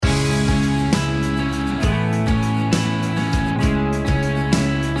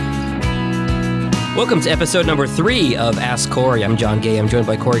Welcome to episode number 3 of Ask Corey. I'm John Gay. I'm joined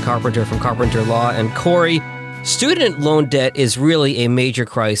by Corey Carpenter from Carpenter Law. And Corey, student loan debt is really a major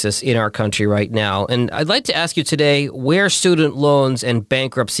crisis in our country right now. And I'd like to ask you today where student loans and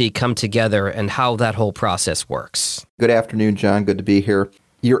bankruptcy come together and how that whole process works. Good afternoon, John. Good to be here.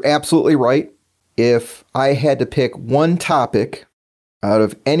 You're absolutely right. If I had to pick one topic out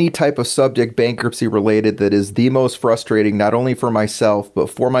of any type of subject bankruptcy related that is the most frustrating, not only for myself, but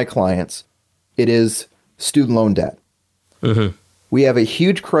for my clients, it is student loan debt. Mm-hmm. We have a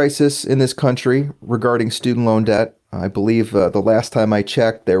huge crisis in this country regarding student loan debt. I believe the last time I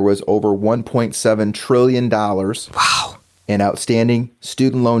checked, there was over $1.7 trillion in outstanding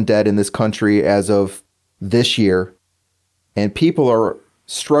student loan debt in this country as of this year. And people are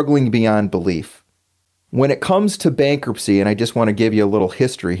struggling beyond belief. When it comes to bankruptcy, and I just want to give you a little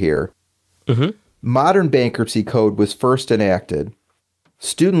history here, modern bankruptcy code was first enacted.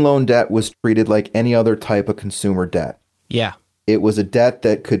 Student loan debt was treated like any other type of consumer debt. Yeah. It was a debt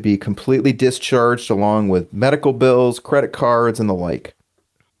that could be completely discharged along with medical bills, credit cards, and the like.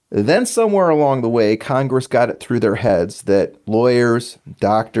 Then somewhere along the way, Congress got it through their heads that lawyers,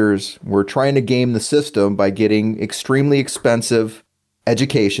 doctors were trying to game the system by getting extremely expensive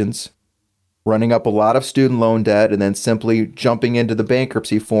educations, running up a lot of student loan debt, and then simply jumping into the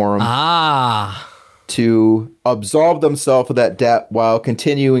bankruptcy forum to absolve themselves of that debt while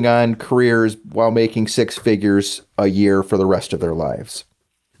continuing on careers while making six figures a year for the rest of their lives.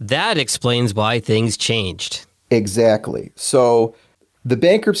 That explains why things changed. Exactly. So the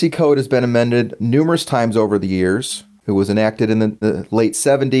bankruptcy code has been amended numerous times over the years. It was enacted in the late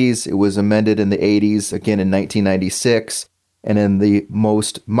 70s. It was amended in the 80s, again in 1996. And then the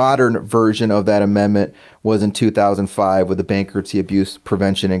most modern version of that amendment was in 2005 with the Bankruptcy Abuse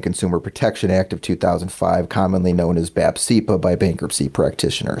Prevention and Consumer Protection Act of 2005, commonly known as BAP-CIPA by bankruptcy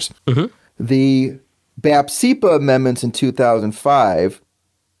practitioners. Mm-hmm. The BAP-CIPA amendments in 2005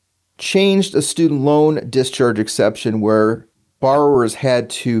 changed a student loan discharge exception where borrowers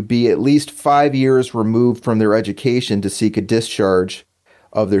had to be at least 5 years removed from their education to seek a discharge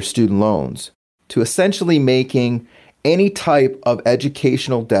of their student loans, to essentially making any type of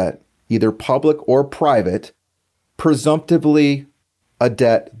educational debt, either public or private, presumptively a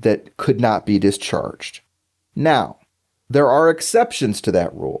debt that could not be discharged. Now, there are exceptions to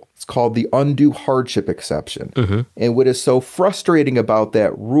that rule. It's called the undue hardship exception. Mm-hmm. And what is so frustrating about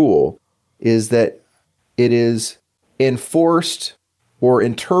that rule is that it is enforced or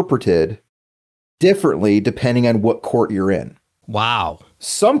interpreted differently depending on what court you're in. Wow.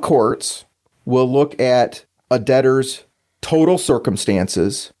 Some courts will look at a debtor's total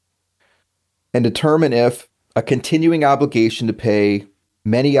circumstances and determine if a continuing obligation to pay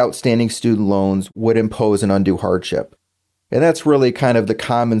many outstanding student loans would impose an undue hardship. And that's really kind of the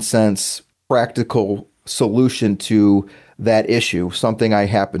common sense, practical solution to that issue, something I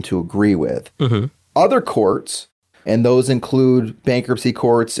happen to agree with. Mm-hmm. Other courts, and those include bankruptcy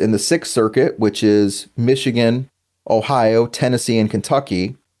courts in the Sixth Circuit, which is Michigan, Ohio, Tennessee, and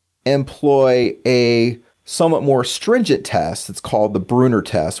Kentucky, employ a somewhat more stringent test. It's called the Bruner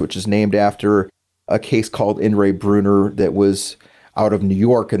test, which is named after a case called In re Bruner that was out of New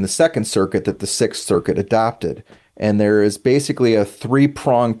York in the Second Circuit that the Sixth Circuit adopted. And there is basically a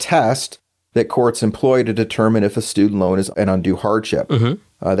 3-pronged test that courts employ to determine if a student loan is an undue hardship.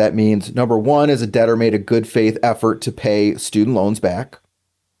 Mm-hmm. That means, number 1, is a debtor made a good faith effort to pay student loans back?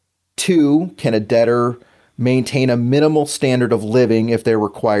 2, can a debtor maintain a minimal standard of living if they're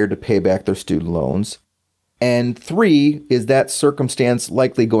required to pay back their student loans? And 3, is that circumstance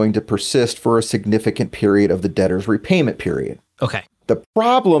likely going to persist for a significant period of the debtor's repayment period? Okay. The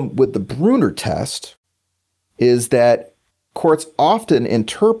problem with the Bruner test is that courts often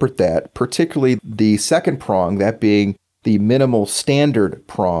interpret that, particularly the second prong, that being the minimal standard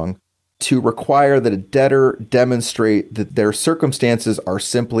prong, to require that a debtor demonstrate that their circumstances are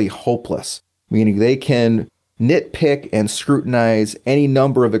simply hopeless, meaning they can nitpick and scrutinize any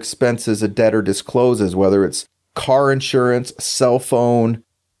number of expenses a debtor discloses, whether it's car insurance, cell phone,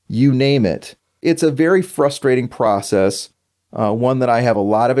 you name it. It's a very frustrating process, one that I have a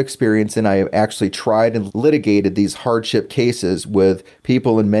lot of experience in. I have actually tried and litigated these hardship cases with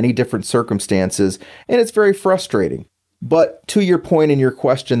people in many different circumstances, and it's very frustrating. But to your point in your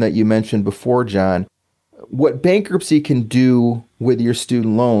question that you mentioned before, John, what bankruptcy can do with your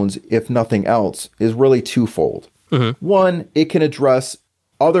student loans, if nothing else, is really twofold. Mm-hmm. One, it can address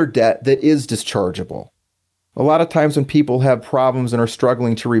other debt that is dischargeable. A lot of times when people have problems and are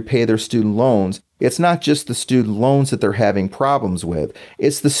struggling to repay their student loans, it's not just the student loans that they're having problems with.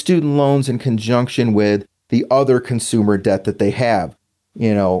 It's the student loans in conjunction with the other consumer debt that they have.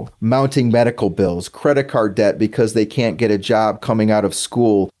 mounting medical bills, credit card debt because they can't get a job coming out of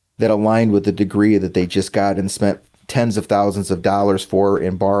school that aligned with the degree that they just got and spent tens of thousands of dollars for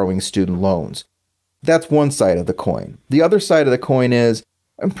in borrowing student loans. That's one side of the coin. The other side of the coin is,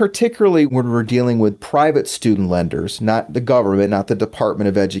 and particularly when we're dealing with private student lenders, not the government, not the Department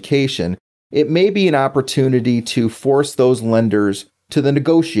of Education, it may be an opportunity to force those lenders to the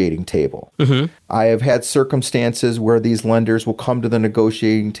negotiating table. Mm-hmm. I have had circumstances where these lenders will come to the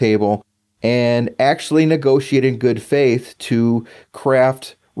negotiating table and actually negotiate in good faith to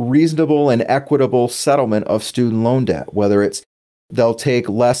craft reasonable and equitable settlement of student loan debt, whether it's they'll take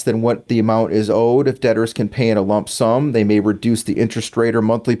less than what the amount is owed. If debtors can pay in a lump sum, they may reduce the interest rate or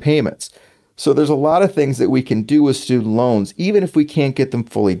monthly payments. So there's a lot of things that we can do with student loans, even if we can't get them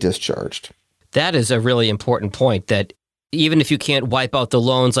fully discharged. That is a really important point, that even if you can't wipe out the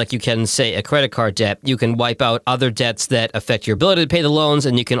loans like you can, say, a credit card debt, you can wipe out other debts that affect your ability to pay the loans,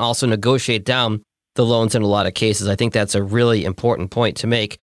 and you can also negotiate down the loans in a lot of cases. I think that's a really important point to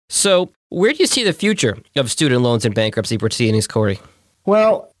make. So where do you see the future of student loans and bankruptcy proceedings, Corey?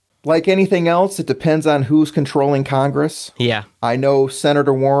 Well, like anything else, it depends on who's controlling Congress. Yeah. I know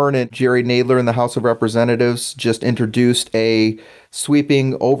Senator Warren and Jerry Nadler in the House of Representatives just introduced a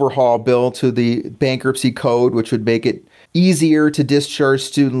sweeping overhaul bill to the bankruptcy code, which would make it easier to discharge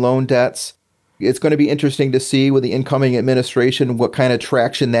student loan debts. It's going to be interesting to see with the incoming administration what kind of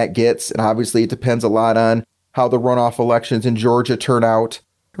traction that gets. And obviously, it depends a lot on how the runoff elections in Georgia turn out.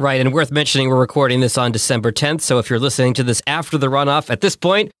 Right, and worth mentioning, we're recording this on December 10th, so if you're listening to this after the runoff, at this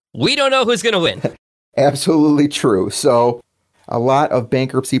point, we don't know who's going to win. Absolutely true. So a lot of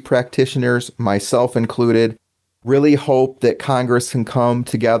bankruptcy practitioners, myself included, really hope that Congress can come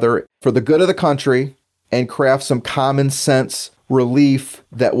together for the good of the country and craft some common sense relief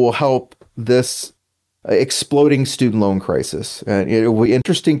that will help this exploding student loan crisis. And it will be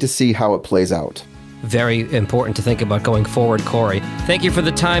interesting to see how it plays out. Very important to think about going forward, Corey. Thank you for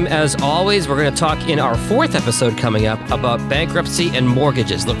the time, as always. We're going to talk in our 4th episode coming up about bankruptcy and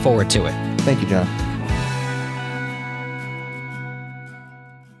mortgages. Look forward to it. Thank you, John.